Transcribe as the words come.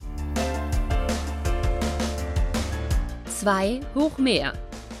2 hoch mehr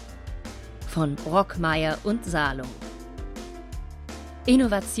von Brockmeyer und Salo.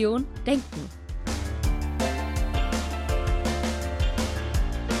 Innovation denken.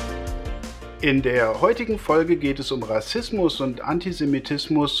 In der heutigen Folge geht es um Rassismus und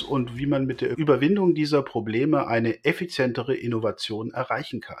Antisemitismus und wie man mit der Überwindung dieser Probleme eine effizientere Innovation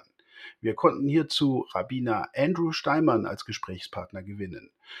erreichen kann. Wir konnten hierzu Rabbiner Andrew Steinmann als Gesprächspartner gewinnen.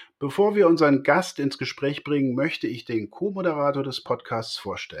 Bevor wir unseren Gast ins Gespräch bringen, möchte ich den Co-Moderator des Podcasts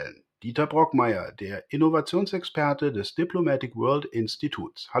vorstellen. Dieter Brockmeyer, der Innovationsexperte des Diplomatic World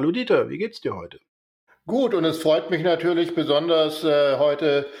Instituts. Hallo Dieter, wie geht's dir heute? Gut, und es freut mich natürlich besonders,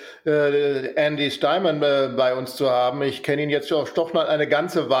 heute Andy Steinmann bei uns zu haben. Ich kenne ihn jetzt doch noch eine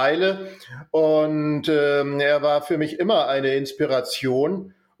ganze Weile und er war für mich immer eine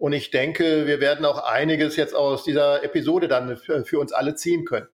Inspiration. Und ich denke, wir werden auch einiges jetzt aus dieser Episode dann für uns alle ziehen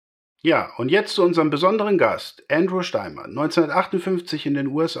können. Ja, und jetzt zu unserem besonderen Gast, Andrew Steinmann, 1958 in den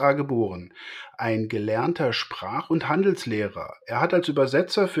USA geboren, ein gelernter Sprach- und Handelslehrer. Er hat als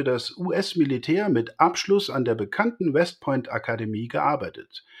Übersetzer für das US-Militär mit Abschluss an der bekannten West Point Akademie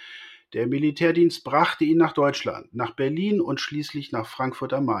gearbeitet. Der Militärdienst brachte ihn nach Deutschland, nach Berlin und schließlich nach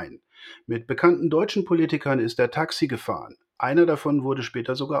Frankfurt am Main. Mit bekannten deutschen Politikern ist er Taxi gefahren. Einer davon wurde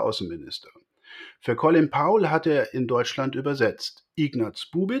später sogar Außenminister. Für Colin Powell hat er in Deutschland übersetzt. Ignaz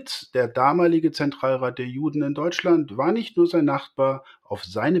Bubitz, der damalige Zentralrat der Juden in Deutschland, war nicht nur sein Nachbar, auf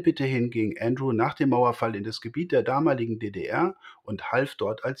seine Bitte hin ging Andrew nach dem Mauerfall in das Gebiet der damaligen DDR und half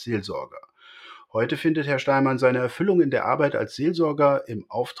dort als Seelsorger. Heute findet Herr Steinmann seine Erfüllung in der Arbeit als Seelsorger im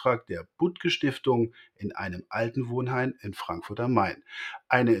Auftrag der Budge-Stiftung in einem Altenwohnheim in Frankfurt am Main.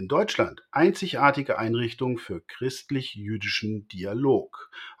 Eine in Deutschland einzigartige Einrichtung für christlich-jüdischen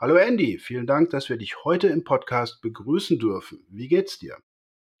Dialog. Hallo Andy, vielen Dank, dass wir dich heute im Podcast begrüßen dürfen. Wie geht's dir?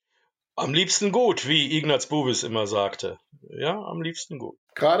 Am liebsten gut, wie Ignaz Bubis immer sagte. Ja, am liebsten gut.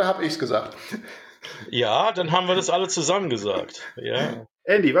 Gerade habe ich es gesagt. Ja, dann haben wir das alle zusammen gesagt. Ja.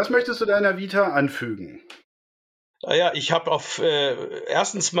 Andy, was möchtest du deiner Vita anfügen? Naja, ich habe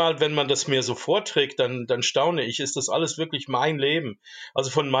erstens mal, wenn man das mir so vorträgt, dann staune ich, ist das alles wirklich mein Leben? Also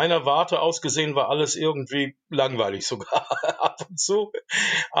von meiner Warte aus gesehen war alles irgendwie langweilig sogar ab und zu.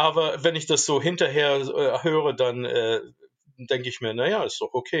 Aber wenn ich das so hinterher höre, dann denke ich mir, naja, ist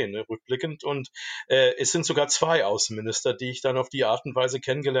doch okay, ne, rückblickend. Und es sind sogar 2 Außenminister, die ich dann auf die Art und Weise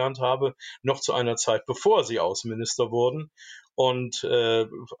kennengelernt habe, noch zu einer Zeit, bevor sie Außenminister wurden. Und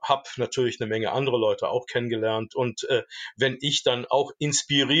habe natürlich eine Menge andere Leute auch kennengelernt. Und wenn ich dann auch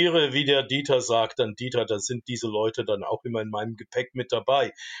inspiriere, wie der Dieter sagt, dann Dieter, da sind diese Leute dann auch immer in meinem Gepäck mit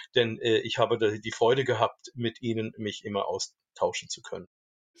dabei. Denn ich habe die Freude gehabt, mit ihnen mich immer austauschen zu können.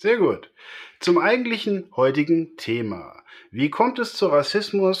 Sehr gut. Zum eigentlichen heutigen Thema. Wie kommt es zu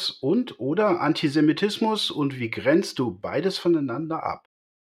Rassismus und/oder Antisemitismus und wie grenzt du beides voneinander ab?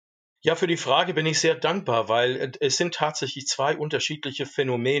 Ja, für die Frage bin ich sehr dankbar, weil es sind tatsächlich 2 unterschiedliche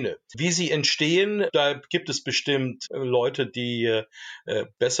Phänomene. Wie sie entstehen, da gibt es bestimmt Leute, die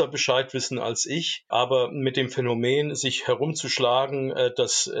besser Bescheid wissen als ich. Aber mit dem Phänomen, sich herumzuschlagen,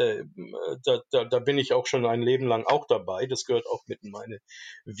 da bin ich auch schon ein Leben lang auch dabei. Das gehört auch mit in meine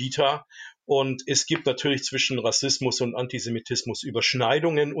Vita. Und es gibt natürlich zwischen Rassismus und Antisemitismus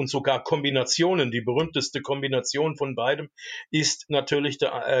Überschneidungen und sogar Kombinationen. Die berühmteste Kombination von beidem ist natürlich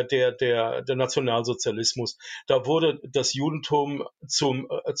der Nationalsozialismus. Da wurde das Judentum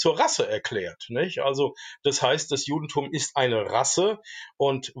zur Rasse erklärt. Nicht? Also das heißt, das Judentum ist eine Rasse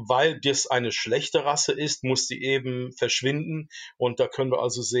und weil das eine schlechte Rasse ist, muss sie eben verschwinden. Und da können wir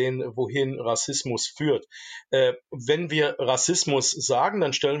also sehen, wohin Rassismus führt. Wenn wir Rassismus sagen,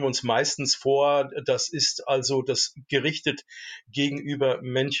 dann stellen wir uns meistens vor, das ist also das gerichtet gegenüber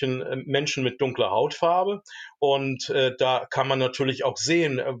Menschen mit dunkler Hautfarbe. Und da kann man natürlich auch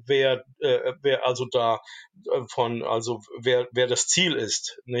sehen, wer das Ziel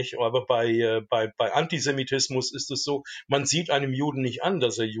ist, nicht? Aber bei Antisemitismus ist es so, man sieht einem Juden nicht an,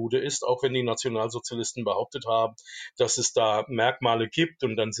 dass er Jude ist, auch wenn die Nationalsozialisten behauptet haben, dass es da Merkmale gibt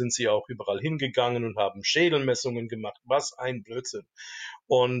und dann sind sie auch überall hingegangen und haben Schädelmessungen gemacht. Was ein Blödsinn.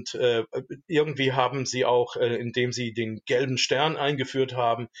 Und irgendwie haben sie auch, indem sie den gelben Stern eingeführt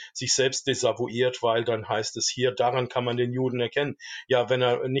haben, sich selbst desavouiert, weil dann heißt es hier, daran kann man den Juden erkennen. Ja, wenn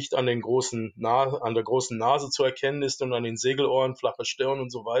er nicht an der großen Nase zu erkennen ist und an den Segelohren, flache Stirn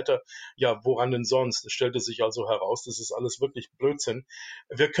und so weiter, ja, woran denn sonst? Es stellte sich also heraus, das ist alles wirklich Blödsinn.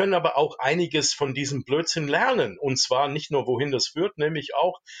 Wir können aber auch einiges von diesem Blödsinn lernen. Und zwar nicht nur, wohin das führt, nämlich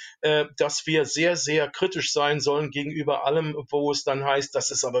auch, dass wir sehr, sehr kritisch sein sollen gegenüber allem, wo es dann heißt,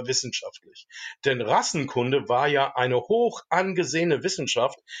 das ist aber Wissenschaft. wissenschaftlich. Denn Rassenkunde war ja eine hoch angesehene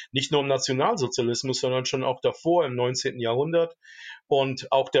Wissenschaft, nicht nur im Nationalsozialismus, sondern schon auch davor im 19. Jahrhundert.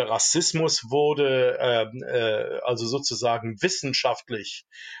 Und auch der Rassismus wurde also sozusagen wissenschaftlich,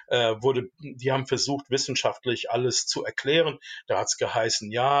 die haben versucht, wissenschaftlich alles zu erklären. Da hat es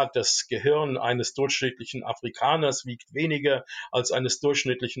geheißen, ja, das Gehirn eines durchschnittlichen Afrikaners wiegt weniger als eines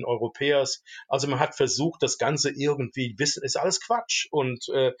durchschnittlichen Europäers. Also man hat versucht, das Ganze irgendwie, ist alles Quatsch. Und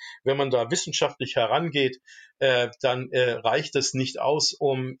wenn man da wissenschaftlich herangeht, dann reicht es nicht aus,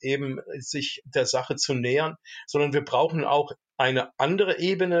 um eben sich der Sache zu nähern, sondern wir brauchen auch eine andere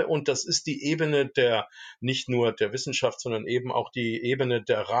Ebene, und das ist die Ebene der, nicht nur der Wissenschaft, sondern eben auch die Ebene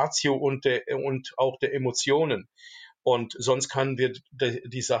der Ratio und auch der Emotionen. Und sonst können wir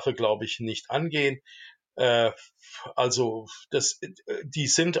die Sache, glaube ich, nicht angehen. Also die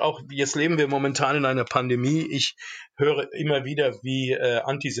sind auch, jetzt leben wir momentan in einer Pandemie. Ich höre immer wieder, wie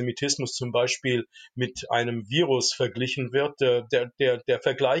Antisemitismus zum Beispiel mit einem Virus verglichen wird. Der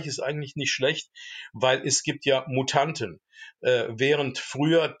Vergleich ist eigentlich nicht schlecht, weil es gibt ja Mutanten. Während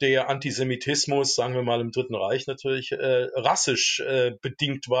früher der Antisemitismus, sagen wir mal im Dritten Reich natürlich, rassisch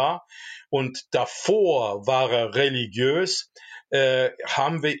bedingt war und davor war er religiös,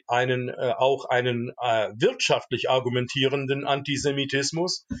 haben wir auch einen wirtschaftlich argumentierenden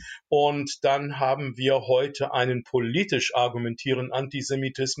Antisemitismus, und dann haben wir heute einen politisch argumentierenden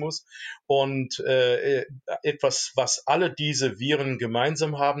Antisemitismus, und etwas, was alle diese Viren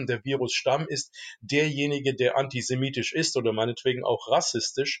gemeinsam haben, der Virusstamm, ist derjenige, der antisemitisch ist oder meinetwegen auch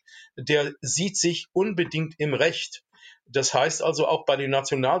rassistisch, der sieht sich unbedingt im Recht. Das heißt also, auch bei den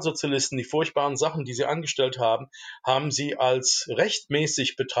Nationalsozialisten, die furchtbaren Sachen, die sie angestellt haben, haben sie als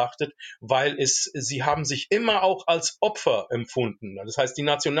rechtmäßig betrachtet, weil sie haben sich immer auch als Opfer empfunden. Das heißt, die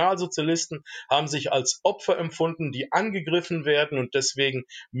Nationalsozialisten haben sich als Opfer empfunden, die angegriffen werden, und deswegen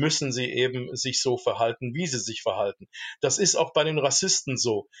müssen sie eben sich so verhalten, wie sie sich verhalten. Das ist auch bei den Rassisten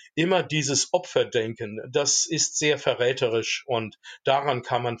so. Immer dieses Opferdenken, das ist sehr verräterisch, und daran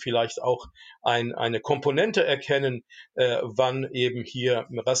kann man vielleicht auch eine Komponente erkennen, wann eben hier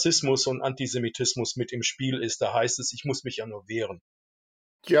Rassismus und Antisemitismus mit im Spiel ist. Da heißt es, ich muss mich ja nur wehren.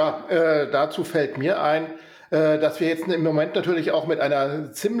 Ja, dazu fällt mir ein, dass wir jetzt im Moment natürlich auch mit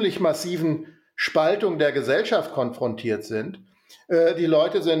einer ziemlich massiven Spaltung der Gesellschaft konfrontiert sind. Die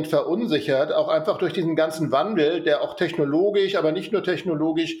Leute sind verunsichert, auch einfach durch diesen ganzen Wandel, der auch technologisch, aber nicht nur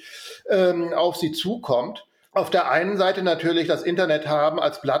technologisch auf sie zukommt. Auf der einen Seite natürlich das Internet haben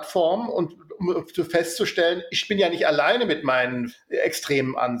als Plattform, und um festzustellen, ich bin ja nicht alleine mit meinen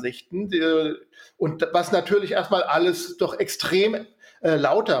extremen Ansichten, und was natürlich erstmal alles doch extrem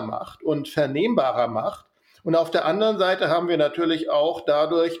lauter macht und vernehmbarer macht. Und auf der anderen Seite haben wir natürlich auch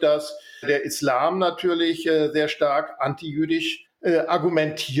dadurch, dass der Islam natürlich sehr stark antijüdisch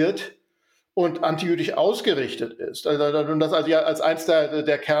argumentiert und antijüdisch ausgerichtet ist. Und das also ja als eins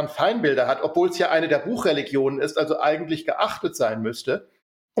der Kernfeindbilder hat, obwohl es ja eine der Buchreligionen ist, also eigentlich geachtet sein müsste.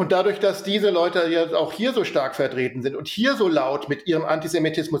 Und dadurch, dass diese Leute ja auch hier so stark vertreten sind und hier so laut mit ihrem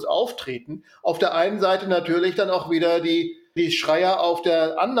Antisemitismus auftreten, auf der einen Seite natürlich dann auch wieder die Schreier auf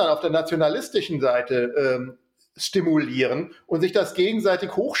der anderen, auf der nationalistischen Seite stimulieren und sich das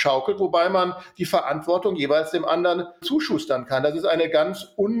gegenseitig hochschaukelt, wobei man die Verantwortung jeweils dem anderen zuschustern kann. Das ist eine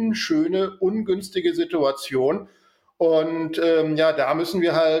ganz unschöne, ungünstige Situation. Und da müssen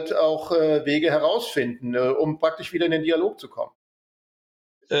wir halt auch Wege herausfinden, um praktisch wieder in den Dialog zu kommen.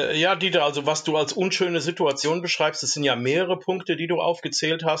 Ja, Dieter, also was du als unschöne Situation beschreibst, das sind ja mehrere Punkte, die du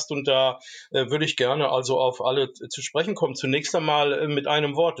aufgezählt hast, und da würde ich gerne also auf alle zu sprechen kommen. Zunächst einmal mit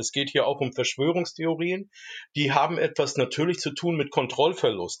einem Wort. Es geht hier auch um Verschwörungstheorien. Die haben etwas natürlich zu tun mit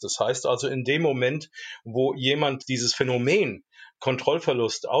Kontrollverlust. Das heißt also, in dem Moment, wo jemand dieses Phänomen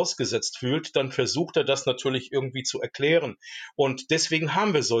Kontrollverlust ausgesetzt fühlt, dann versucht er das natürlich irgendwie zu erklären. Und deswegen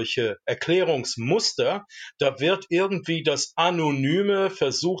haben wir solche Erklärungsmuster. Da wird irgendwie das Anonyme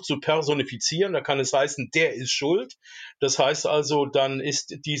versucht zu personifizieren. Da kann es heißen, der ist schuld. Das heißt also, dann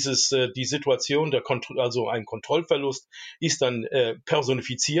ist die Situation, also ein Kontrollverlust, ist dann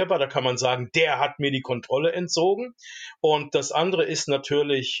personifizierbar. Da kann man sagen, der hat mir die Kontrolle entzogen. Und das andere ist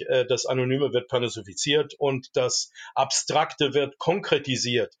natürlich, das Anonyme wird personifiziert und das Abstrakte wird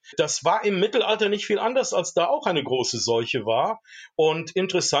konkretisiert. Das war im Mittelalter nicht viel anders, als da auch eine große Seuche war. Und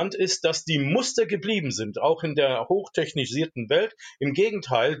interessant ist, dass die Muster geblieben sind, auch in der hochtechnisierten Welt. Im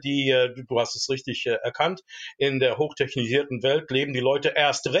Gegenteil, du hast es richtig erkannt, in der hochtechnisierten Welt leben die Leute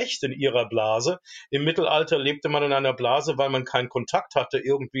erst recht in ihrer Blase. Im Mittelalter lebte man in einer Blase, weil man keinen Kontakt hatte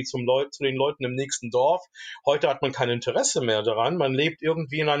irgendwie zu den Leuten im nächsten Dorf. Heute hat man kein Interesse mehr daran. Man lebt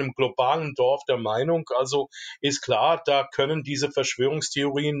irgendwie in einem globalen Dorf der Meinung. Also ist klar, da können diese diese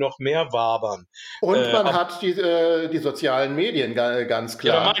Verschwörungstheorien noch mehr wabern. Und man hat die sozialen Medien, ganz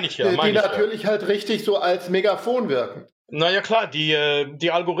klar, Ja, meine ich ja, die natürlich halt richtig so als Megafon wirken. Naja klar, die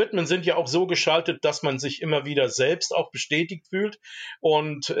Algorithmen sind ja auch so geschaltet, dass man sich immer wieder selbst auch bestätigt fühlt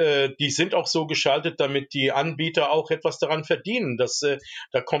und die sind auch so geschaltet, damit die Anbieter auch etwas daran verdienen.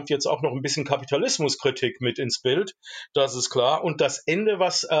 Da kommt jetzt auch noch ein bisschen Kapitalismuskritik mit ins Bild, das ist klar. Und das Ende,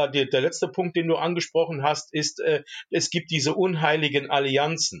 der letzte Punkt, den du angesprochen hast, ist, es gibt diese unheiligen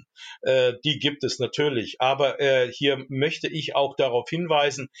Allianzen. Die gibt es natürlich, aber hier möchte ich auch darauf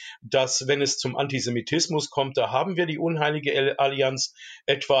hinweisen, dass wenn es zum Antisemitismus kommt, da haben wir die unheilige Allianz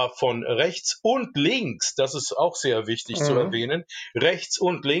etwa von rechts und links, das ist auch sehr wichtig zu erwähnen, rechts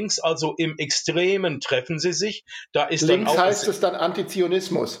und links, also im Extremen treffen sie sich. Da ist links dann auch heißt es dann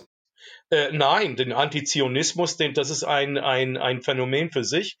Antizionismus. Nein, den Antizionismus, das ist ein Phänomen für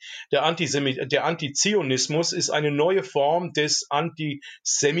sich. Der Antizionismus ist eine neue Form des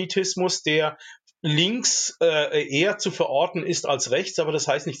Antisemitismus, der links eher zu verorten ist als rechts, aber das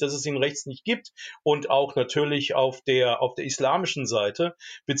heißt nicht, dass es ihn rechts nicht gibt. Und auch natürlich auf der islamischen Seite,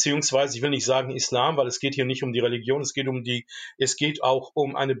 beziehungsweise ich will nicht sagen Islam, weil es geht hier nicht um die Religion, es geht auch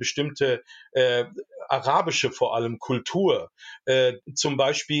um eine bestimmte arabische vor allem Kultur. Zum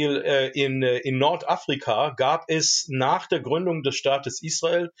Beispiel in Nordafrika gab es nach der Gründung des Staates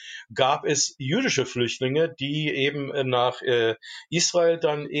Israel gab es jüdische Flüchtlinge, die eben nach Israel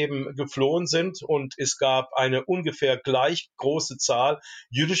dann eben geflohen sind und es gab eine ungefähr gleich große Zahl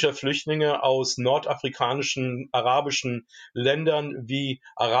jüdischer Flüchtlinge aus nordafrikanischen, arabischen Ländern wie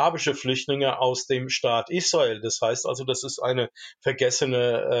arabische Flüchtlinge aus dem Staat Israel. Das heißt also, das ist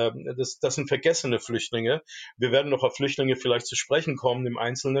das sind vergessene Flüchtlinge. Wir werden noch auf Flüchtlinge vielleicht zu sprechen kommen im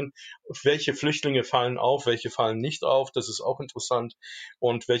Einzelnen. Welche Flüchtlinge fallen auf, welche fallen nicht auf? Das ist auch interessant.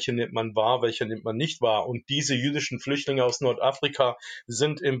 Und welche nimmt man wahr, welche nimmt man nicht wahr? Und diese jüdischen Flüchtlinge aus Nordafrika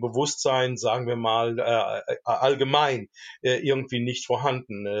sind im Bewusstsein, sagen wir mal, allgemein irgendwie nicht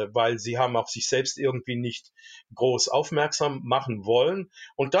vorhanden, weil sie haben auf sich selbst irgendwie nicht groß aufmerksam machen wollen.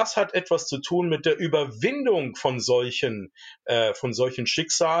 Und das hat etwas zu tun mit der Überwindung von solchen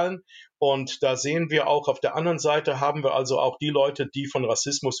Schicksalen. Und da sehen wir auch, auf der anderen Seite haben wir also auch die Leute, die von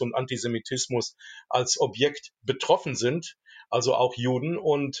Rassismus und Antisemitismus als Objekt betroffen sind, also auch Juden.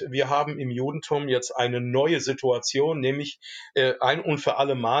 Und wir haben im Judentum jetzt eine neue Situation, nämlich ein und für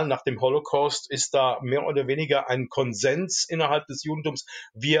alle Mal nach dem Holocaust ist da mehr oder weniger ein Konsens innerhalb des Judentums.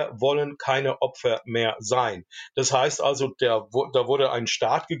 Wir wollen keine Opfer mehr sein. Das heißt also, da wurde ein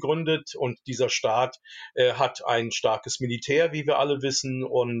Staat gegründet und dieser Staat hat ein starkes Militär, wie wir alle wissen.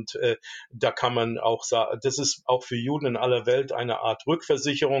 Und da kann man auch sagen, das ist auch für Juden in aller Welt eine Art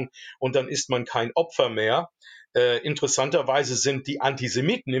Rückversicherung und dann ist man kein Opfer mehr. Interessanterweise sind die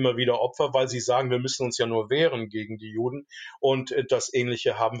Antisemiten immer wieder Opfer, weil sie sagen, wir müssen uns ja nur wehren gegen die Juden. Und das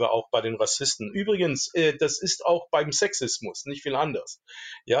Ähnliche haben wir auch bei den Rassisten. Übrigens, das ist auch beim Sexismus nicht viel anders.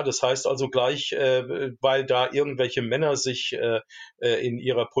 Ja, das heißt also gleich, weil da irgendwelche Männer sich in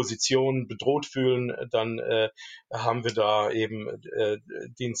ihrer Position bedroht fühlen, dann haben wir da eben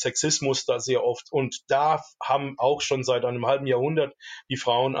den Sexismus da sehr oft. Und da haben auch schon seit einem halben Jahrhundert die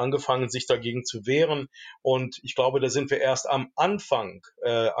Frauen angefangen, sich dagegen zu wehren. Und ich glaube, da sind wir erst am Anfang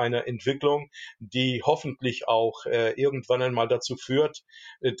einer Entwicklung, die hoffentlich auch irgendwann einmal dazu führt,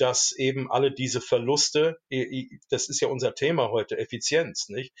 dass eben alle diese Verluste, das ist ja unser Thema heute, Effizienz,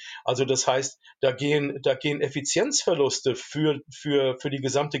 nicht? Also das heißt, da gehen Effizienzverluste für die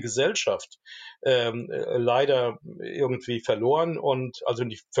gesamte Gesellschaft leider irgendwie verloren und also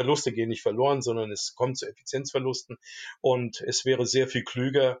die Verluste gehen nicht verloren, sondern es kommt zu Effizienzverlusten und es wäre sehr viel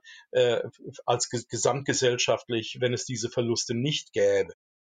klüger als gesamtgesellschaftlich, wenn es diese Verluste nicht gäbe.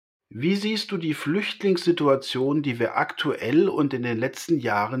 Wie siehst du die Flüchtlingssituation, die wir aktuell und in den letzten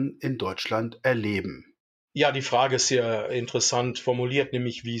Jahren in Deutschland erleben? Ja, die Frage ist sehr interessant formuliert,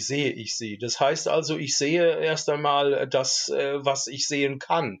 nämlich wie sehe ich sie? Das heißt also, ich sehe erst einmal das, was ich sehen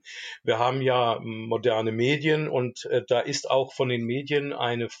kann. Wir haben ja moderne Medien und da ist auch von den Medien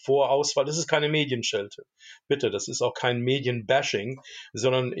eine Vorauswahl. Das ist keine Medienschelte. Bitte, das ist auch kein Medienbashing,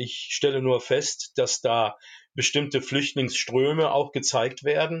 sondern ich stelle nur fest, dass da bestimmte Flüchtlingsströme auch gezeigt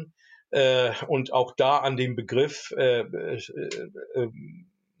werden und auch da an dem Begriff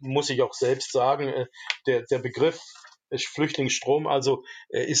muss ich auch selbst sagen, der Begriff Flüchtlingsstrom also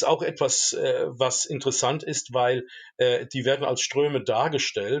ist auch etwas, was interessant ist, weil die werden als Ströme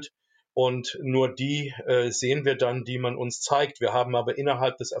dargestellt und nur die sehen wir dann, die man uns zeigt. Wir haben aber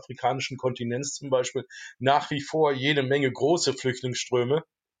innerhalb des afrikanischen Kontinents zum Beispiel nach wie vor jede Menge große Flüchtlingsströme,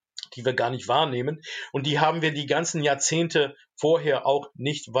 die wir gar nicht wahrnehmen. Und die haben wir die ganzen Jahrzehnte vorher auch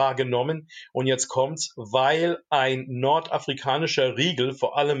nicht wahrgenommen. Und jetzt kommt's, weil ein nordafrikanischer Riegel,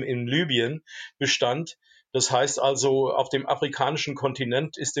 vor allem in Libyen, bestand. Das heißt also, auf dem afrikanischen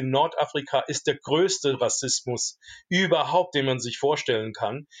Kontinent ist in Nordafrika ist der größte Rassismus überhaupt, den man sich vorstellen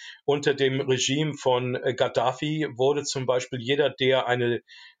kann. Unter dem Regime von Gaddafi wurde zum Beispiel jeder, der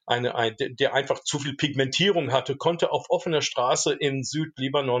der einfach zu viel Pigmentierung hatte, konnte auf offener Straße in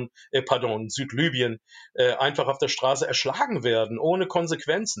Südlibyen einfach auf der Straße erschlagen werden, ohne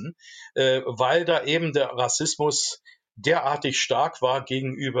Konsequenzen, weil da eben der Rassismus derartig stark war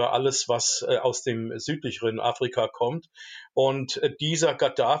gegenüber alles, was aus dem südlicheren Afrika kommt. Und dieser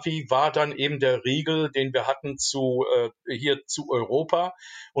Gaddafi war dann eben der Riegel, den wir hatten hier zu Europa.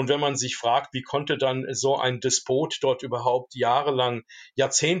 Und wenn man sich fragt, wie konnte dann so ein Despot dort überhaupt jahrelang,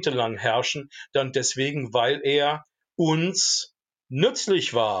 jahrzehntelang herrschen, dann deswegen, weil er uns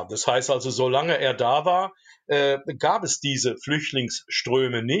nützlich war. Das heißt also, solange er da war, gab es diese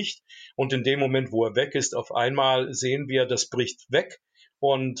Flüchtlingsströme nicht. Und in dem Moment, wo er weg ist, auf einmal sehen wir, das bricht weg.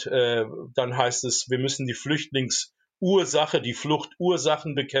 Und dann heißt es, wir müssen die Flüchtlingsursache, die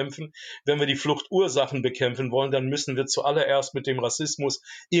Fluchtursachen bekämpfen. Wenn wir die Fluchtursachen bekämpfen wollen, dann müssen wir zuallererst mit dem Rassismus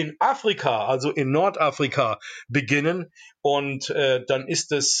in Afrika, also in Nordafrika, beginnen. Und dann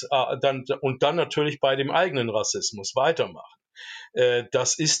ist es dann natürlich bei dem eigenen Rassismus weitermachen.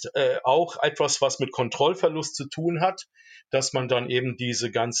 Das ist auch etwas, was mit Kontrollverlust zu tun hat, dass man dann eben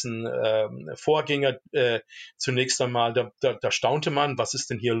diese ganzen Vorgänger zunächst einmal, da staunte man, was ist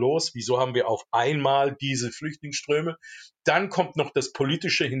denn hier los? Wieso haben wir auf einmal diese Flüchtlingsströme? Dann kommt noch das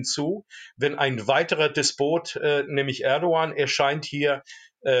Politische hinzu. Wenn ein weiterer Despot, nämlich Erdogan, erscheint hier,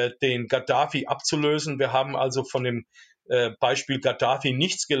 den Gaddafi abzulösen. Wir haben also von dem Beispiel Gaddafi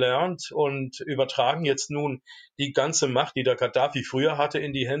nichts gelernt und übertragen jetzt nun die ganze Macht, die der Gaddafi früher hatte,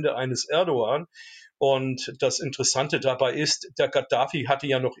 in die Hände eines Erdogan. Und das Interessante dabei ist, der Gaddafi hatte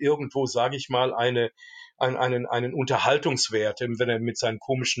ja noch irgendwo, sage ich mal, einen Unterhaltungswert. Wenn er mit seinen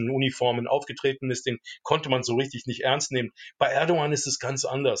komischen Uniformen aufgetreten ist, den konnte man so richtig nicht ernst nehmen. Bei Erdogan ist es ganz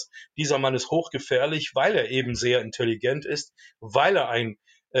anders. Dieser Mann ist hochgefährlich, weil er eben sehr intelligent ist, weil er ein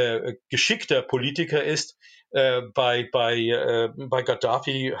geschickter Politiker ist. Bei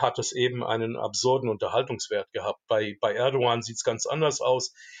Gaddafi hat es eben einen absurden Unterhaltungswert gehabt. Bei Erdogan sieht es ganz anders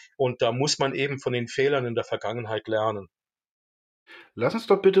aus. Und da muss man eben von den Fehlern in der Vergangenheit lernen. Lass uns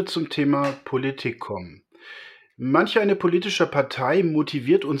doch bitte zum Thema Politik kommen. Manch eine politische Partei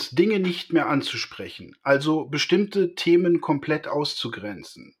motiviert uns, Dinge nicht mehr anzusprechen, also bestimmte Themen komplett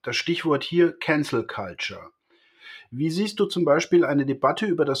auszugrenzen. Das Stichwort hier Cancel Culture. Wie siehst du zum Beispiel eine Debatte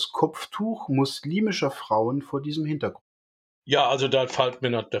über das Kopftuch muslimischer Frauen vor diesem Hintergrund? Ja, also da fällt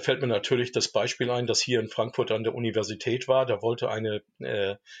mir natürlich das Beispiel ein, das hier in Frankfurt an der Universität war. Da wollte eine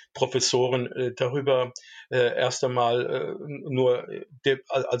Professorin darüber erst einmal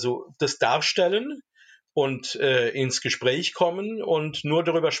also das darstellen und ins Gespräch kommen und nur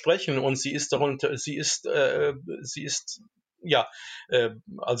darüber sprechen. Und sie ist ja,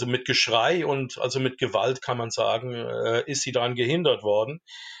 also mit Geschrei und also mit Gewalt kann man sagen, ist sie daran gehindert worden.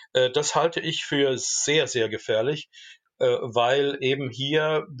 Das halte ich für sehr, sehr gefährlich, weil eben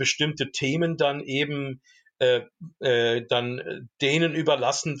hier bestimmte Themen dann eben dann denen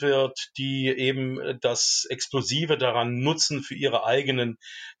überlassen wird, die eben das Explosive daran nutzen für ihre eigenen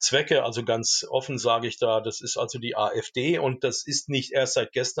Zwecke. Also ganz offen sage ich da, das ist also die AfD und das ist nicht erst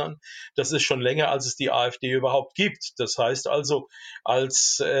seit gestern, das ist schon länger, als es die AfD überhaupt gibt. Das heißt also,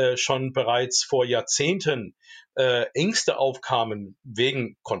 als schon bereits vor Jahrzehnten Ängste aufkamen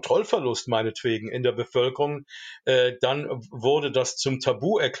wegen Kontrollverlust meinetwegen in der Bevölkerung, dann wurde das zum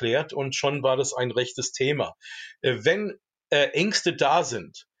Tabu erklärt und schon war das ein rechtes Thema. Wenn Ängste da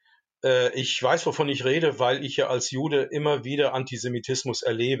sind, ich weiß, wovon ich rede, weil ich ja als Jude immer wieder Antisemitismus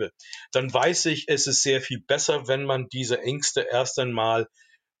erlebe, dann weiß ich, es ist sehr viel besser, wenn man diese Ängste erst einmal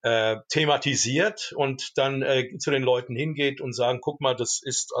thematisiert und dann zu den Leuten hingeht und sagen, guck mal, das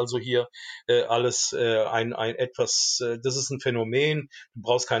ist also hier alles das ist ein Phänomen, du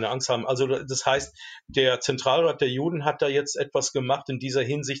brauchst keine Angst haben. Also das heißt, der Zentralrat der Juden hat da jetzt etwas gemacht in dieser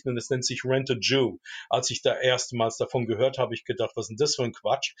Hinsicht und es nennt sich Rent a Jew. Als ich da erstmals davon gehört habe, ich gedacht, was ist denn das für ein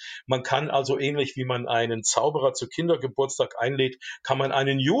Quatsch? Man kann also ähnlich wie man einen Zauberer zu Kindergeburtstag einlädt, kann man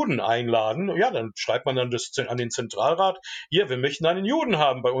einen Juden einladen. Ja, dann schreibt man dann das an den Zentralrat, hier, wir möchten einen Juden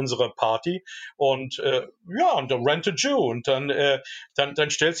haben bei bei unserer Party und und Rent a Jew. Und dann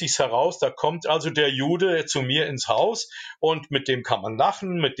stellt sich's heraus, da kommt also der Jude zu mir ins Haus und mit dem kann man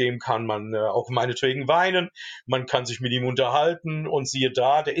lachen, mit dem kann man auch meinetwegen weinen, man kann sich mit ihm unterhalten und siehe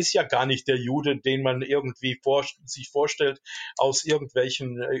da, der ist ja gar nicht der Jude, den man irgendwie sich vorstellt aus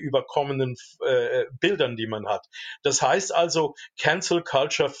irgendwelchen überkommenen Bildern, die man hat. Das heißt also, Cancel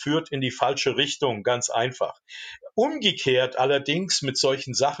Culture führt in die falsche Richtung, ganz einfach. Umgekehrt allerdings mit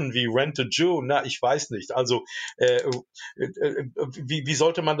solchen Sachen wie Rent a Jew, na, ich weiß nicht. Also wie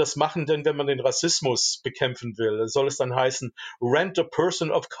sollte man das machen denn, wenn man den Rassismus bekämpfen will? Soll es dann heißen Rent a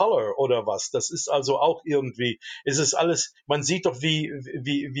Person of Color oder was? Das ist also auch irgendwie, ist es alles, man sieht doch,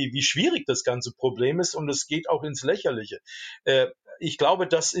 wie schwierig das ganze Problem ist und es geht auch ins Lächerliche. Ich glaube,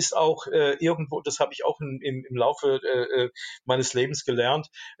 das ist auch irgendwo, das habe ich auch im Laufe meines Lebens gelernt,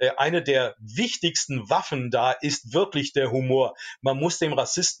 eine der wichtigsten Waffen da ist wirklich der Humor. Man muss dem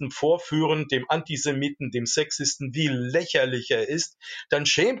Rassisten vorführen, dem Antisemiten, dem Sexisten, wie lächerlich er ist. Dann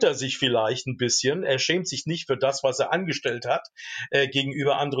schämt er sich vielleicht ein bisschen. Er schämt sich nicht für das, was er angestellt hat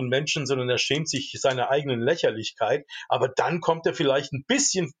gegenüber anderen Menschen, sondern er schämt sich seiner eigenen Lächerlichkeit. Aber dann kommt er vielleicht ein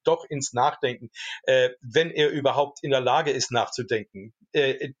bisschen doch ins Nachdenken, wenn er überhaupt in der Lage ist, nachzudenken.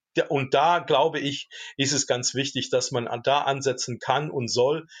 Und da, glaube ich, ist es ganz wichtig, dass man da ansetzen kann und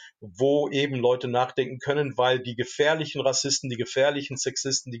soll, wo eben Leute nachdenken können, weil die gefährlichen Rassisten, die gefährlichen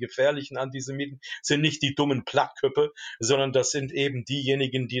Sexisten, die gefährlichen Antisemiten sind nicht die dummen Plattköpfe, sondern das sind eben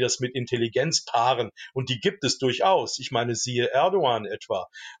diejenigen, die das mit Intelligenz paaren. Und die gibt es durchaus. Ich meine, siehe Erdogan etwa.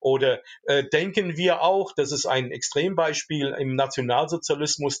 Oder denken wir auch, das ist ein Extrembeispiel im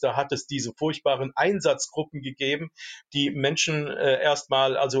Nationalsozialismus, da hat es diese furchtbaren Einsatzgruppen gegeben, die Menschen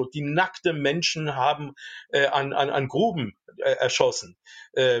erstmal, also die nackte Menschen haben an Gruben erschossen.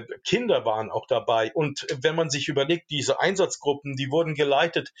 Kinder waren auch dabei. Und wenn man sich überlegt, diese Einsatzgruppen, die wurden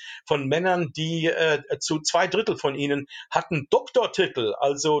geleitet von Männern, die zu 2/3 von ihnen hatten Doktortitel.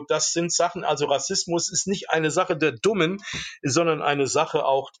 Also das sind Sachen, also Rassismus ist nicht eine Sache der Dummen, sondern eine Sache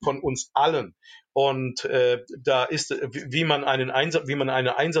auch von uns allen. Und da ist, wie man eine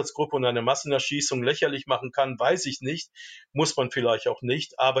Einsatzgruppe und eine Massenerschießung lächerlich machen kann, weiß ich nicht, muss man vielleicht auch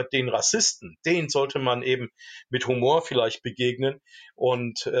nicht, aber den Rassisten, den sollte man eben mit Humor vielleicht begegnen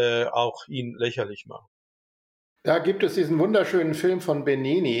und auch ihn lächerlich machen. Da gibt es diesen wunderschönen Film von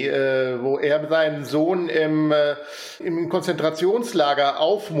Benigni, wo er seinen Sohn im Konzentrationslager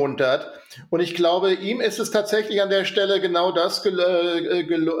aufmuntert. Und ich glaube, ihm ist es tatsächlich an der Stelle genau das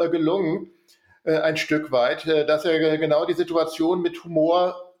gelungen, ein Stück weit, dass er genau die Situation mit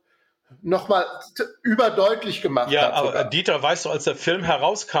Humor nochmal überdeutlich gemacht hat. Ja, aber Dieter, weißt du, als der Film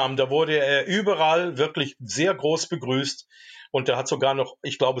herauskam, da wurde er überall wirklich sehr groß begrüßt. Und der hat sogar noch,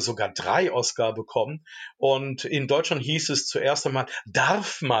 ich glaube, sogar 3 Oscar bekommen. Und in Deutschland hieß es zuerst einmal,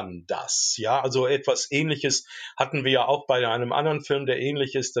 darf man das? Ja, also etwas Ähnliches hatten wir ja auch bei einem anderen Film, der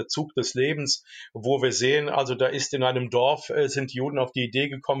ähnlich ist, Der Zug des Lebens, wo wir sehen, also da ist in einem Dorf, sind Juden auf die Idee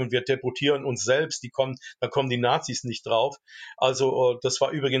gekommen, wir deportieren uns selbst, da kommen die Nazis nicht drauf. Also das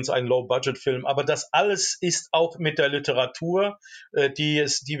war übrigens ein Low-Budget-Film. Aber das alles ist auch mit der Literatur, die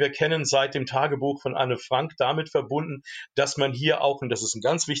wir kennen seit dem Tagebuch von Anne Frank, damit verbunden, dass man hier auch, und das ist ein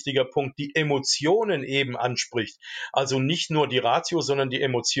ganz wichtiger Punkt, die Emotionen eben anspricht. Also nicht nur die Ratio, sondern die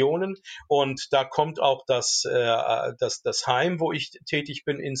Emotionen. Und da kommt auch das Heim, wo ich tätig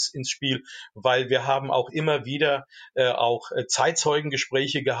bin, ins Spiel, weil wir haben auch immer wieder auch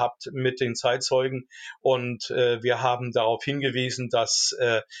Zeitzeugengespräche gehabt mit den Zeitzeugen und wir haben darauf hingewiesen, dass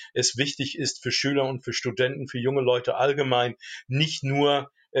es wichtig ist für Schüler und für Studenten, für junge Leute allgemein, nicht nur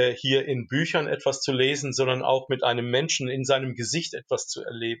hier in Büchern etwas zu lesen, sondern auch mit einem Menschen in seinem Gesicht etwas zu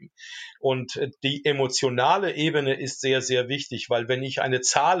erleben. Und die emotionale Ebene ist sehr, sehr wichtig, weil wenn ich eine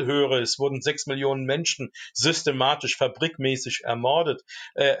Zahl höre, es wurden 6 Millionen Menschen systematisch, fabrikmäßig ermordet,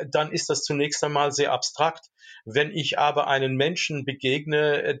 dann ist das zunächst einmal sehr abstrakt. Wenn ich aber einen Menschen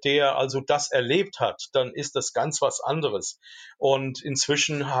begegne, der also das erlebt hat, dann ist das ganz was anderes. Und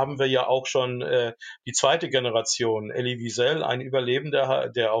inzwischen haben wir ja auch schon die zweite Generation. Elie Wiesel, ein Überlebender,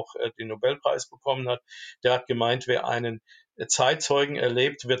 der auch den Nobelpreis bekommen hat, der hat gemeint, wer einen Zeitzeugen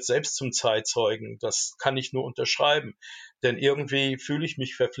erlebt, wird selbst zum Zeitzeugen. Das kann ich nur unterschreiben. Denn irgendwie fühle ich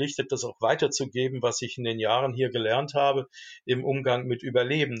mich verpflichtet, das auch weiterzugeben, was ich in den Jahren hier gelernt habe im Umgang mit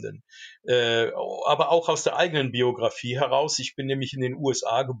Überlebenden. Aber auch aus der eigenen Biografie heraus. Ich bin nämlich in den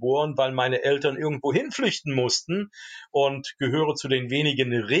USA geboren, weil meine Eltern irgendwo hinflüchten mussten und gehöre zu den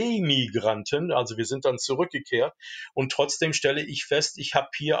wenigen Remigranten. Also wir sind dann zurückgekehrt. Und trotzdem stelle ich fest, ich habe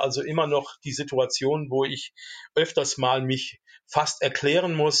hier also immer noch die Situation, wo ich öfters mal mich fast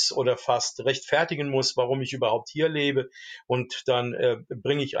erklären muss oder fast rechtfertigen muss, warum ich überhaupt hier lebe. Und dann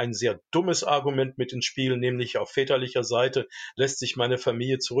bringe ich ein sehr dummes Argument mit ins Spiel, nämlich auf väterlicher Seite lässt sich meine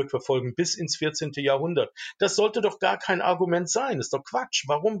Familie zurückverfolgen bis ins 14. Jahrhundert. Das sollte doch gar kein Argument sein. Das ist doch Quatsch.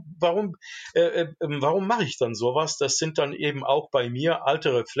 Warum mache ich dann sowas? Das sind dann eben auch bei mir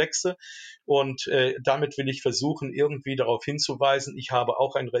alte Reflexe. Und damit will ich versuchen, irgendwie darauf hinzuweisen, ich habe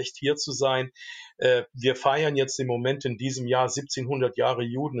auch ein Recht, hier zu sein. Wir feiern jetzt im Moment in diesem Jahr 1700 Jahre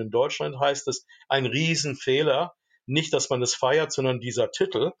Juden in Deutschland, heißt es, ein Riesenfehler. Nicht, dass man es feiert, sondern dieser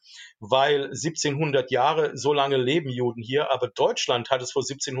Titel, weil 1700 Jahre, so lange leben Juden hier, aber Deutschland hat es vor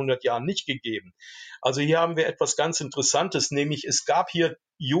 1700 Jahren nicht gegeben. Also hier haben wir etwas ganz Interessantes, nämlich es gab hier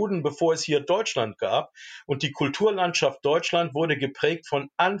Juden, bevor es hier Deutschland gab. Und die Kulturlandschaft Deutschland wurde geprägt von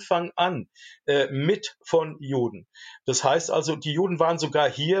Anfang an mit von Juden. Das heißt also, die Juden waren sogar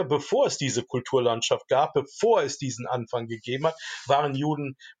hier, bevor es diese Kulturlandschaft gab, bevor es diesen Anfang gegeben hat, waren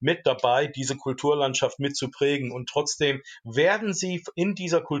Juden mit dabei, diese Kulturlandschaft mitzuprägen. Und trotzdem werden sie in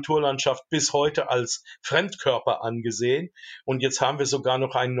dieser Kulturlandschaft bis heute als Fremdkörper angesehen. Und jetzt haben wir sogar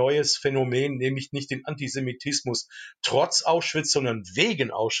noch ein neues Phänomen, nämlich nicht den Antisemitismus trotz Auschwitz, sondern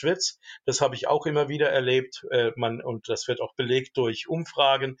wegen Auschwitz. Das habe ich auch immer wieder erlebt. Und das wird auch belegt durch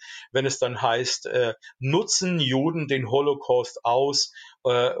Umfragen, wenn es dann heißt, nutzen Juden den Holocaust aus,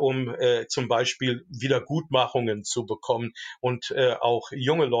 um zum Beispiel Wiedergutmachungen zu bekommen. Und auch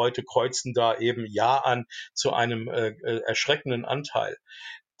junge Leute kreuzen da eben Ja an zu einem erschreckenden Anteil.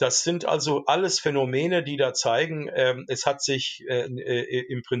 Das sind also alles Phänomene, die da zeigen, es hat sich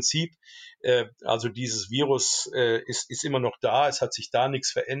im Prinzip, also dieses Virus ist immer noch da, es hat sich da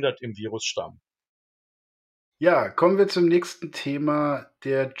nichts verändert im Virusstamm. Ja, kommen wir zum nächsten Thema,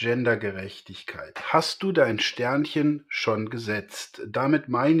 der Gendergerechtigkeit. Hast du dein Sternchen schon gesetzt? Damit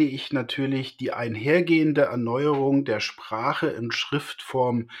meine ich natürlich die einhergehende Erneuerung der Sprache in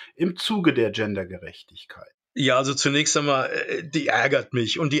Schriftform im Zuge der Gendergerechtigkeit. Ja, also zunächst einmal, die ärgert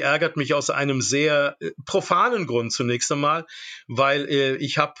mich. Und die ärgert mich aus einem sehr profanen Grund zunächst einmal, weil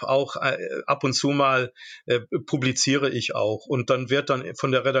ich habe auch ab und zu mal, publiziere ich auch. Und dann wird dann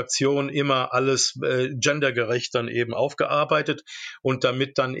von der Redaktion immer alles gendergerecht dann eben aufgearbeitet. Und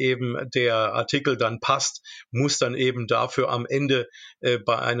damit dann eben der Artikel dann passt, muss dann eben dafür am Ende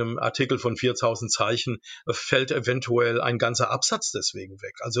bei einem Artikel von 4000 Zeichen fällt eventuell ein ganzer Absatz deswegen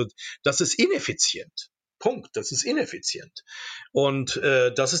weg. Also das ist ineffizient. Punkt. Das ist ineffizient. Und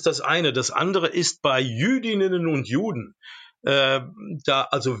das ist das eine. Das andere ist bei Jüdinnen und Juden.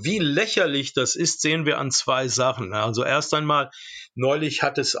 Also wie lächerlich das ist, sehen wir an zwei Sachen. Also erst einmal, neulich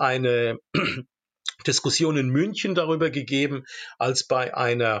hat es eine Diskussion in München darüber gegeben, als bei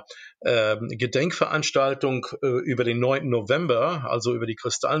einer Gedenkveranstaltung über den 9. November, also über die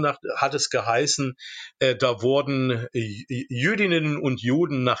Kristallnacht, hat es geheißen, da wurden Jüdinnen und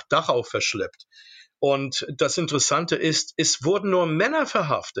Juden nach Dachau verschleppt. Und das Interessante ist, es wurden nur Männer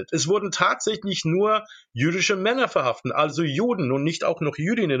verhaftet. Es wurden tatsächlich nur jüdische Männer verhaftet, also Juden und nicht auch noch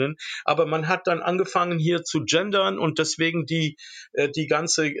Jüdinnen. Aber man hat dann angefangen hier zu gendern und deswegen die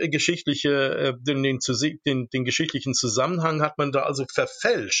ganze geschichtliche, den geschichtlichen Zusammenhang hat man da also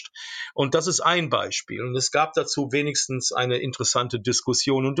verfälscht. Und das ist ein Beispiel. Und es gab dazu wenigstens eine interessante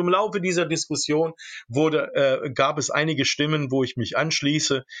Diskussion. Und im Laufe dieser Diskussion gab es einige Stimmen, wo ich mich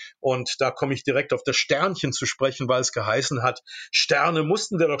anschließe. Und da komme ich direkt auf das Sternchen zu sprechen, weil es geheißen hat, Sterne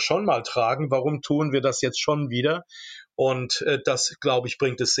mussten wir doch schon mal tragen, warum tun wir das jetzt schon wieder? Und das, glaube ich,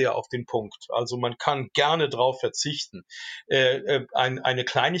 bringt es sehr auf den Punkt. Also man kann gerne drauf verzichten. Eine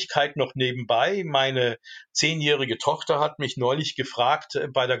Kleinigkeit noch nebenbei. Meine 10-jährige Tochter hat mich neulich gefragt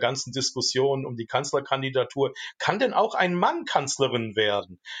bei der ganzen Diskussion um die Kanzlerkandidatur, kann denn auch ein Mann Kanzlerin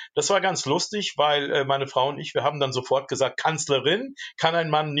werden? Das war ganz lustig, weil meine Frau und ich, wir haben dann sofort gesagt, Kanzlerin kann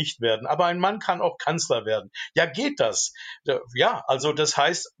ein Mann nicht werden, aber ein Mann kann auch Kanzler werden. Ja, geht das? Ja, also das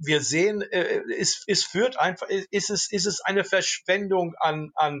heißt, wir sehen, es führt einfach, ist es eine Verschwendung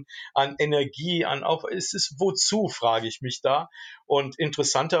an Energie, ist es wozu, frage ich mich da. Und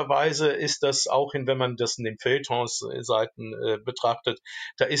interessanterweise ist das auch, wenn man das in den Feuilletons-Seiten betrachtet,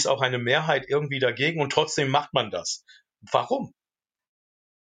 da ist auch eine Mehrheit irgendwie dagegen und trotzdem macht man das. Warum?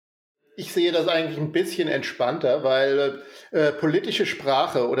 Ich sehe das eigentlich ein bisschen entspannter, weil politische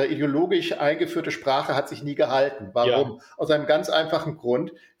Sprache oder ideologisch eingeführte Sprache hat sich nie gehalten. Warum? Ja. Aus einem ganz einfachen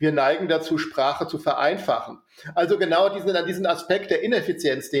Grund. Wir neigen dazu, Sprache zu vereinfachen. Also genau diesen Aspekt der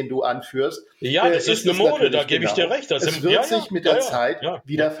Ineffizienz, den du anführst. Ja, das ist eine Mode, da gebe ich dir recht. Es wird sich mit der Zeit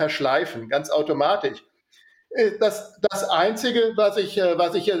wieder verschleifen, ganz automatisch. Das Einzige, was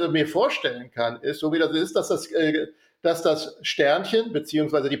ich also mir vorstellen kann, ist, so wie das ist, dass das Sternchen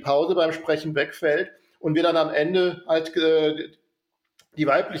beziehungsweise die Pause beim Sprechen wegfällt und wir dann am Ende halt die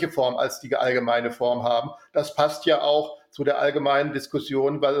weibliche Form als die allgemeine Form haben. Das passt ja auch zu der allgemeinen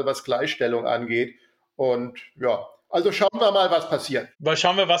Diskussion, was Gleichstellung angeht. Und ja, also schauen wir mal, was passiert. Weil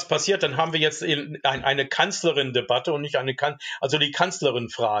schauen wir, was passiert. Dann haben wir jetzt eine Kanzlerin-Debatte und nicht also die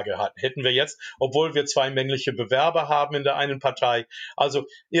Kanzlerin-Frage hätten wir jetzt, obwohl wir 2 männliche Bewerber haben in der einen Partei. Also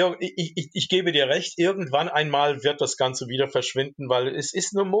ich gebe dir recht, irgendwann einmal wird das Ganze wieder verschwinden, weil es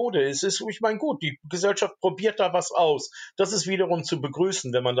ist eine Mode. Ich meine, gut, die Gesellschaft probiert da was aus. Das ist wiederum zu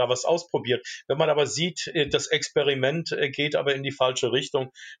begrüßen, wenn man da was ausprobiert. Wenn man aber sieht, das Experiment geht aber in die falsche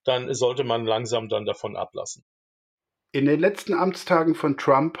Richtung, dann sollte man langsam dann davon ablassen. In den letzten Amtstagen von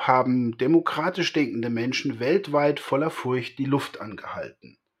Trump haben demokratisch denkende Menschen weltweit voller Furcht die Luft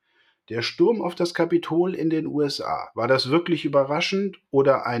angehalten. Der Sturm auf das Kapitol in den USA, war das wirklich überraschend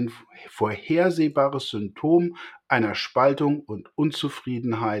oder ein vorhersehbares Symptom einer Spaltung und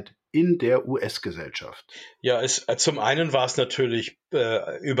Unzufriedenheit in der US-Gesellschaft? Ja, zum einen war es natürlich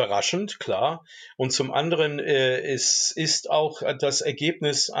überraschend, klar. Und zum anderen es ist auch das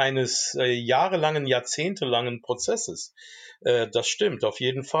Ergebnis eines jahrelangen, jahrzehntelangen Prozesses. Das stimmt, auf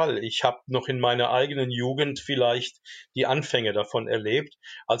jeden Fall. Ich habe noch in meiner eigenen Jugend vielleicht die Anfänge davon erlebt,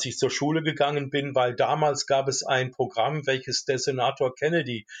 als ich zur Schule gegangen bin, weil damals gab es ein Programm, welches der Senator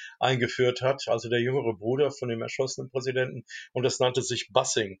Kennedy eingeführt hat, also der jüngere Bruder von dem erschossenen Präsidenten, und das nannte sich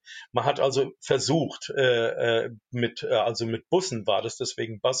Busing. Man hat also versucht, mit Bussen war das,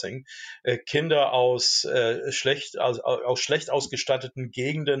 deswegen Busing, Kinder aus schlecht ausgestatteten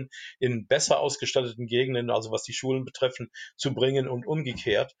Gegenden in besser ausgestatteten Gegenden, also was die Schulen betreffen, zu bringen und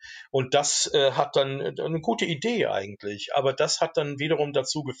umgekehrt. Und das hat dann eine gute Idee eigentlich, aber das hat dann wiederum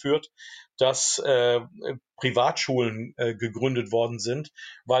dazu geführt, dass Privatschulen gegründet worden sind,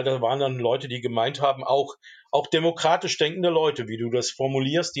 weil da waren dann Leute, die gemeint haben, auch demokratisch denkende Leute, wie du das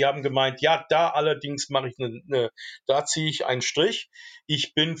formulierst, die haben gemeint, ja, da allerdings da ziehe ich einen Strich.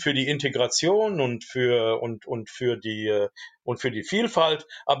 Ich bin für die Integration und für die Vielfalt,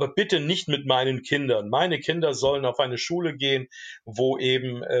 aber bitte nicht mit meinen Kindern. Meine Kinder sollen auf eine Schule gehen, wo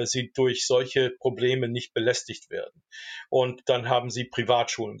eben sie durch solche Probleme nicht belästigt werden. Und dann haben sie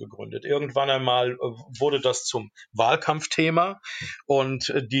Privatschulen gegründet. Irgendwann einmal wurde das zum Wahlkampfthema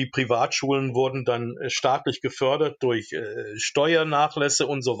und die Privatschulen wurden dann staatlich gefördert durch Steuernachlässe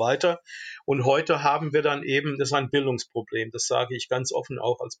und so weiter. Und heute haben wir dann eben, das ist ein Bildungsproblem, das sage ich ganz offen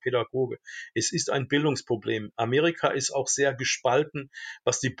auch als Pädagoge. Es ist ein Bildungsproblem. Amerika ist auch sehr gespalten,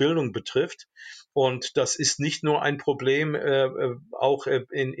 was die Bildung betrifft. Und das ist nicht nur ein Problem auch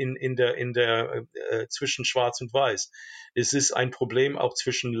in der zwischen Schwarz und Weiß. Es ist ein Problem auch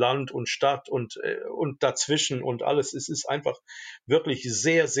zwischen Land und Stadt und dazwischen und alles. Es ist einfach wirklich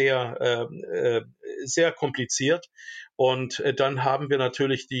sehr, sehr, sehr kompliziert. Und dann haben wir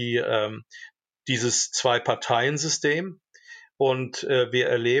natürlich dieses Zwei-Parteien-System. Und wir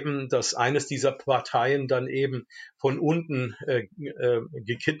erleben, dass eines dieser Parteien dann eben von unten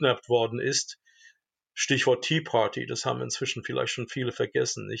gekidnappt worden ist. Stichwort Tea Party, das haben inzwischen vielleicht schon viele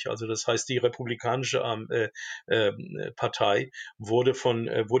vergessen, nicht? Also das heißt, die republikanische Partei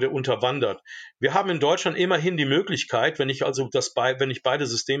wurde unterwandert. Wir haben in Deutschland immerhin die Möglichkeit, wenn ich beide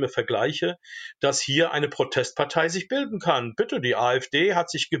Systeme vergleiche, dass hier eine Protestpartei sich bilden kann. Bitte, die AfD hat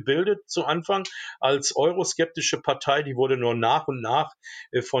sich gebildet zu Anfang als euroskeptische Partei, die wurde nur nach und nach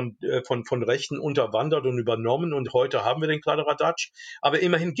von Rechten unterwandert und übernommen und heute haben wir den Kladderadatsch. Aber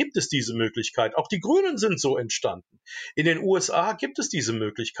immerhin gibt es diese Möglichkeit. Auch die Grünen sind so entstanden. In den USA gibt es diese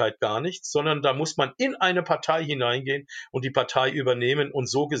Möglichkeit gar nicht, sondern da muss man in eine Partei hineingehen und die Partei übernehmen. Und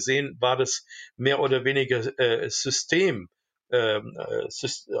so gesehen war das mehr oder weniger System.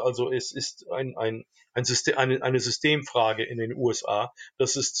 Also es ist eine Systemfrage in den USA,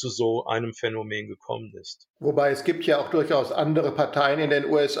 dass es zu so einem Phänomen gekommen ist. Wobei es gibt ja auch durchaus andere Parteien in den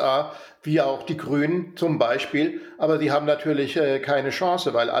USA, wie auch die Grünen zum Beispiel, aber die haben natürlich keine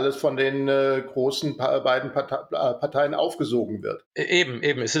Chance, weil alles von den großen beiden Parteien aufgesogen wird. Eben,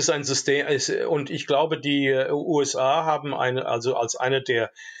 es ist ein System, und ich glaube, die USA haben als eine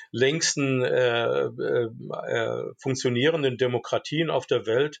der längsten funktionierenden Demokratien auf der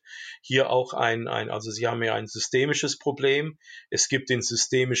Welt hier auch also sie haben ja ein systemisches Problem. Es gibt den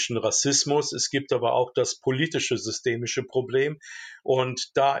systemischen Rassismus, es gibt aber auch das politische systemische Problem. Und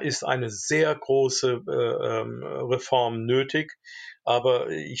da ist eine sehr große Reform nötig. Aber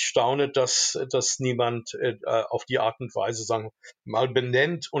ich staune, dass niemand auf die Art und Weise, sagen wir mal,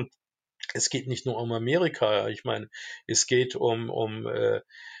 benennt. Und es geht nicht nur um Amerika. Ich meine, es geht um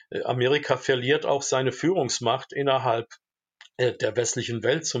Amerika verliert auch seine Führungsmacht innerhalb der westlichen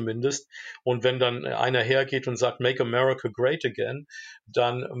Welt zumindest. Und wenn dann einer hergeht und sagt, Make America Great Again,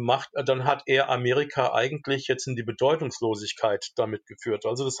 dann hat er Amerika eigentlich jetzt in die Bedeutungslosigkeit damit geführt.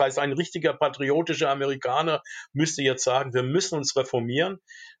 Also das heißt, ein richtiger patriotischer Amerikaner müsste jetzt sagen, wir müssen uns reformieren,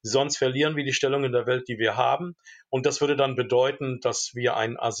 sonst verlieren wir die Stellung in der Welt, die wir haben. Und das würde dann bedeuten, dass wir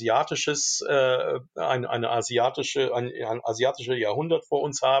ein asiatisches Jahrhundert vor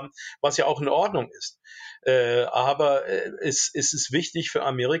uns haben, was ja auch in Ordnung ist. Aber es ist wichtig für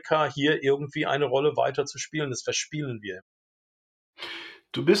Amerika, hier irgendwie eine Rolle weiter zu spielen. Das verspielen wir.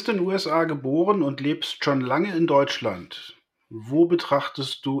 Du bist in den USA geboren und lebst schon lange in Deutschland. Wo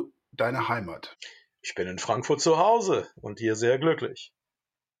betrachtest du deine Heimat? Ich bin in Frankfurt zu Hause und hier sehr glücklich.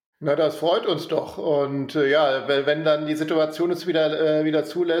 Na, das freut uns doch. Und ja, wenn dann die Situation es wieder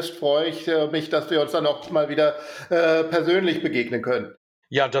zulässt, freue ich mich, dass wir uns dann auch mal wieder persönlich begegnen können.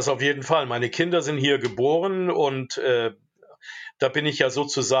 Ja, das auf jeden Fall. Meine Kinder sind hier geboren und da bin ich ja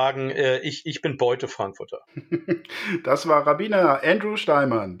sozusagen, ich bin Beute-Frankfurter. Das war Rabbiner Andrew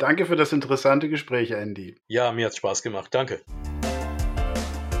Steinmann. Danke für das interessante Gespräch, Andy. Ja, mir hat's Spaß gemacht. Danke.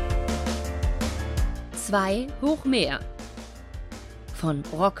 2 hoch mehr von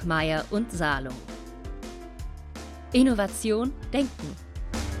Brockmeier und Salung. Innovation denken.